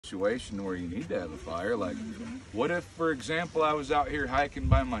situation where you need to have a fire. Like, what if, for example, I was out here hiking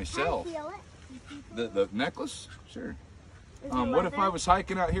by myself? The necklace? Sure. What if I was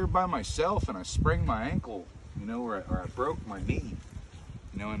hiking out here by myself and I sprained my ankle, you know, or I broke my knee,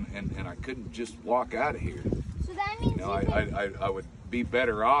 you know, and I couldn't just walk out of here? So that means, you know, I would be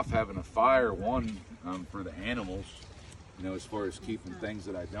better off having a fire, one, for the animals, you know, as far as keeping things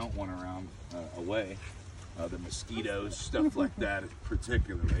that I don't want around away. The mosquitoes, stuff like that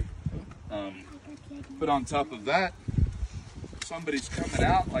particularly. But on top of that, somebody's coming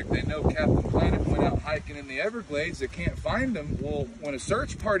out, like they know Captain Planet went out hiking in the Everglades, they can't find him. Well, when a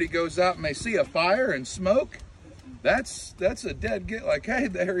search party goes out and they see a fire and smoke, that's a dead get, like, hey,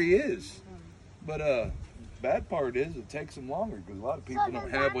 there he is. But bad part is it takes them longer because a lot of people don't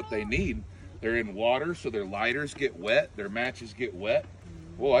have what they need. They're in water, so their lighters get wet, their matches get wet.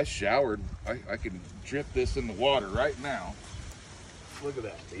 Well, I showered. I can drip this in the water right now. Look at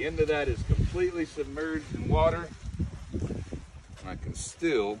that. The end of that is completely submerged in water. I can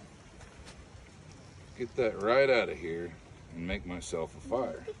still get that right out of here and make myself a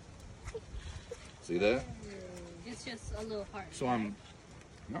fire. See that? It's just a little hard. So I'm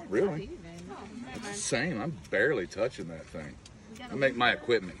not really. It's the same. I'm barely touching that thing. I make my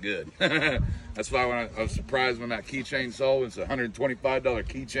equipment good. That's why when I was surprised when that keychain sold. It's a $125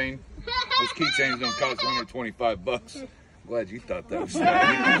 keychain. Those keychains don't cost $125. Glad you thought that was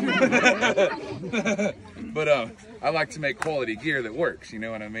funny. But I like to make quality gear that works, you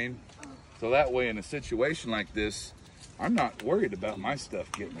know what I mean? So that way in a situation like this, I'm not worried about my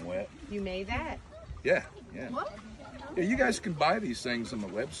stuff getting wet. You made that? Yeah, yeah. What? Yeah, you guys can buy these things on the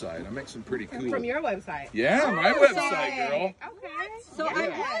website. I make some pretty cool. From your website? Yeah, my website, girl. Okay. So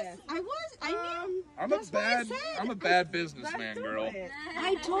yeah. I knew. I'm a bad businessman, girl.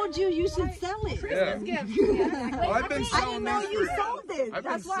 I told you you should sell it. Yeah. Well, I've been selling I didn't know you these sold this. I've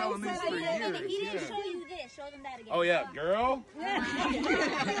been selling these for years. he didn't show you this. Show them that again. Oh yeah, girl.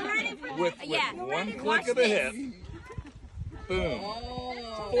 With one click of the hip. Boom.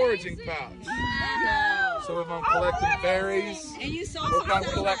 Foraging pouch. So if I'm collecting berries, And you saw or if I'm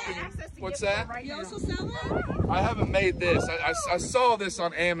collecting, what's that? You also sell it? I haven't made this. I saw this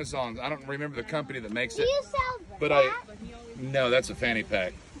on Amazon. I don't remember the company that makes it. Do you sell But no, that's a fanny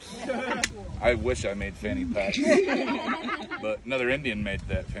pack. I wish I made fanny packs. But another Indian made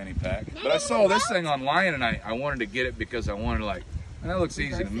that fanny pack. But I saw this thing online and I wanted to get it because I wanted to, like, that looks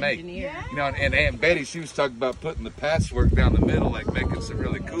easy to make. You know, and Aunt Betty, she was talking about putting the patchwork down the middle, like making some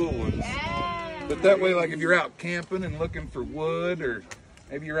really cool ones. But that way, like if you're out camping and looking for wood, or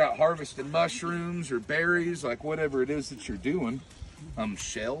maybe you're out harvesting mushrooms or berries, like whatever it is that you're doing,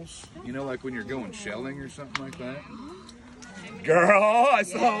 shells, you know, like when you're going shelling or something like that. Girl, I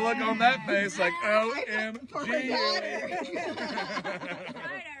saw a look on that face like, OMG.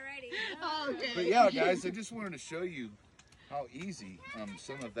 But yeah, guys, I just wanted to show you how easy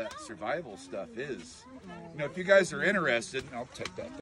some of that survival stuff is. You know, if you guys are interested, I'll take that.